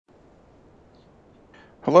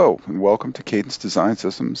Hello, and welcome to Cadence Design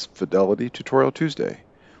Systems Fidelity Tutorial Tuesday,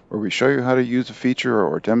 where we show you how to use a feature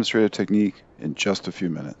or demonstrate a technique in just a few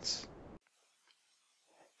minutes.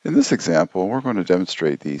 In this example, we're going to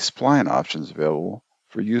demonstrate the spline options available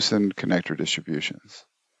for use in connector distributions.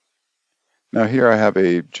 Now here I have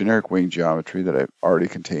a generic wing geometry that already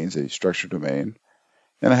contains a structure domain,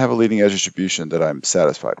 and I have a leading edge distribution that I'm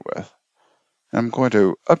satisfied with. And I'm going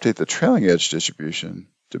to update the trailing edge distribution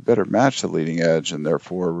to better match the leading edge and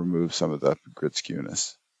therefore remove some of the grid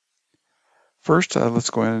skewness. First, let's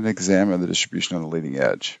go ahead and examine the distribution on the leading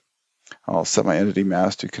edge. I'll set my entity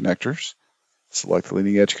mask to connectors, select the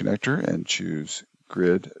leading edge connector, and choose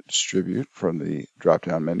Grid Distribute from the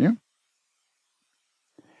drop-down menu.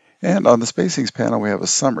 And on the spacings panel, we have a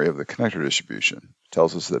summary of the connector distribution. It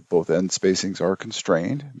tells us that both end spacings are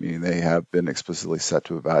constrained, meaning they have been explicitly set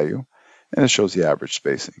to a value, and it shows the average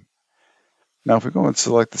spacing. Now, if we go and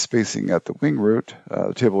select the spacing at the wing root,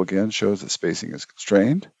 the table again shows that spacing is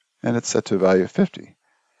constrained, and it's set to a value of 50.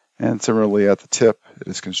 And similarly, at the tip, it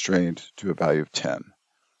is constrained to a value of 10.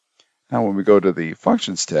 Now, when we go to the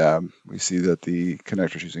Functions tab, we see that the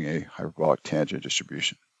connector is using a hyperbolic tangent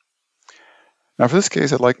distribution. Now, for this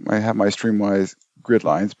case, I'd like to have my streamwise grid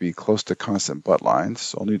lines be close to constant butt lines,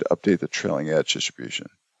 so I'll need to update the trailing edge distribution.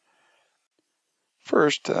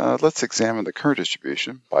 First, let's examine the current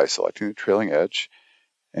distribution by selecting the trailing edge,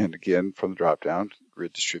 and again from the drop-down,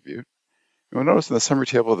 Grid Distribute. You'll notice in the summary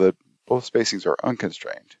table that both spacings are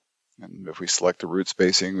unconstrained. And if we select the root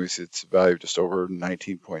spacing, we see its value just over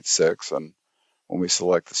 19.6, and when we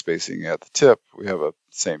select the spacing at the tip, we have a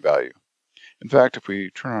same value. In fact, if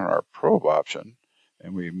we turn on our probe option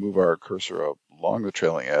and we move our cursor along the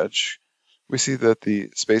trailing edge, we see that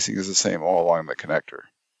the spacing is the same all along the connector.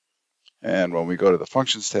 And when we go to the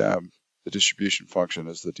Functions tab, the distribution function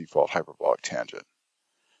is the default hyperbolic tangent.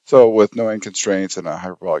 So with no end constraints and a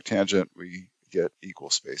hyperbolic tangent, we get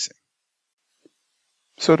equal spacing.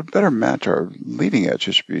 So to better match our leading edge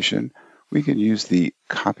distribution, we can use the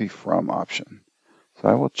Copy From option. So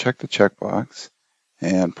I will check the checkbox,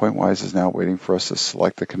 and Pointwise is now waiting for us to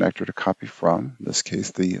select the connector to copy from, in this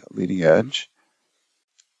case the leading edge.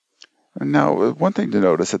 And now, one thing to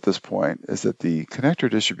notice at this point is that the connector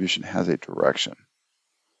distribution has a direction.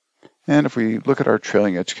 And if we look at our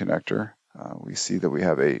trailing edge connector, we see that we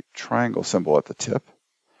have a triangle symbol at the tip,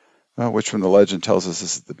 which from the legend tells us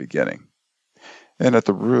this is the beginning. And at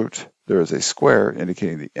the root, there is a square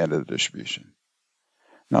indicating the end of the distribution.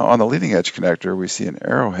 Now, on the leading edge connector, we see an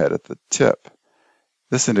arrowhead at the tip.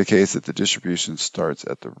 This indicates that the distribution starts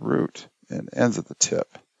at the root and ends at the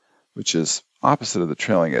tip, which is opposite of the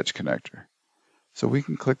trailing edge connector. So we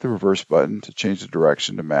can click the reverse button to change the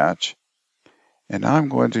direction to match. And now I'm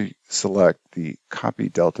going to select the copy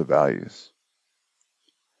delta values.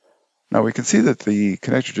 Now we can see that the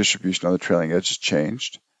connector distribution on the trailing edge has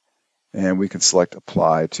changed, and we can select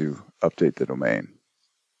apply to update the domain.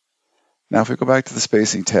 Now if we go back to the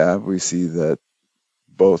spacing tab, we see that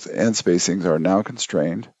both end spacings are now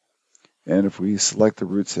constrained. And if we select the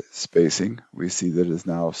root spacing, we see that it is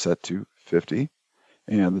now set to 50,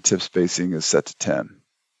 and the tip spacing is set to 10.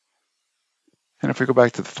 And if we go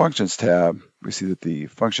back to the Functions tab, we see that the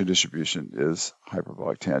function distribution is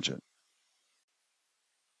hyperbolic tangent.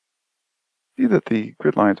 See that the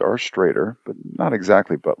grid lines are straighter, but not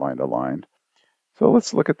exactly butt line aligned. So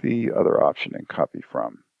let's look at the other option and Copy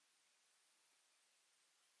From.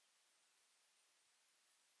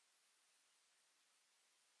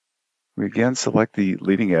 We again select the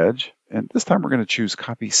leading edge, and this time we're going to choose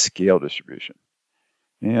Copy Scale Distribution.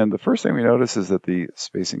 And the first thing we notice is that the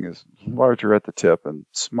spacing is larger at the tip and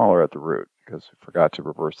smaller at the root because we forgot to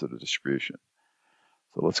reverse the distribution.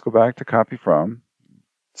 So let's go back to Copy From,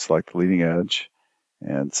 select the leading edge,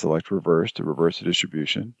 and select Reverse to reverse the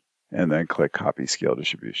distribution, and then click Copy Scale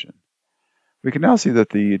Distribution. We can now see that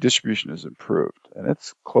the distribution is improved, and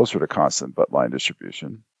it's closer to constant butt line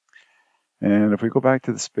distribution. And if we go back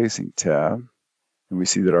to the Spacing tab, and we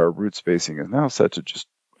see that our root spacing is now set to just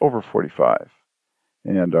over 45,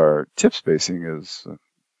 and our tip spacing is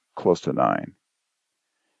close to 9.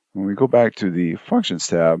 When we go back to the Functions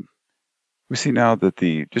tab, we see now that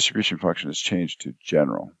the distribution function has changed to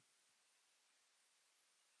General.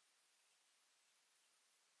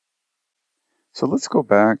 So let's go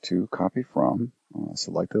back to Copy From,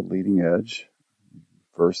 select the leading edge,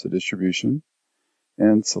 reverse the distribution,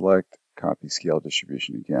 and select Copy Scale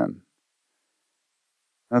Distribution again.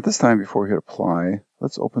 Now this time, before we hit Apply,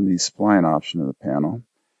 let's open the Spline option in the panel,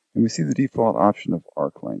 and we see the default option of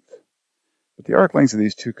arc length. But the arc lengths of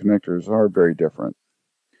these two connectors are very different.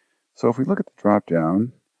 So if we look at the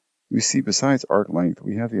drop-down, we see besides arc length,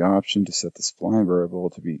 we have the option to set the spline variable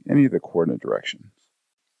to be any of the coordinate directions.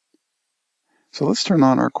 So let's turn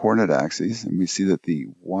on our coordinate axes, and we see that the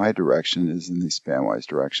y direction is in the spanwise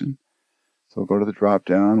direction. So we'll go to the drop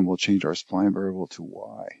down and we'll change our spline variable to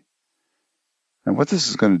y. And what this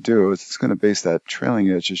is going to do is it's going to base that trailing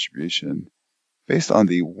edge distribution based on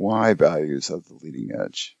the y values of the leading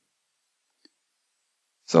edge.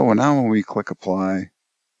 So now when we click apply,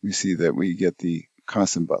 we see that we get the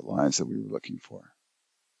constant butt lines that we were looking for.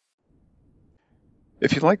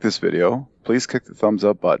 If you like this video, please click the thumbs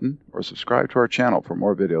up button or subscribe to our channel for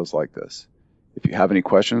more videos like this. If you have any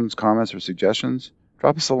questions, comments, or suggestions,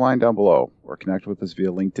 drop us a line down below or connect with us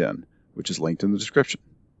via LinkedIn, which is linked in the description.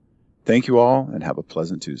 Thank you all and have a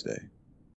pleasant Tuesday.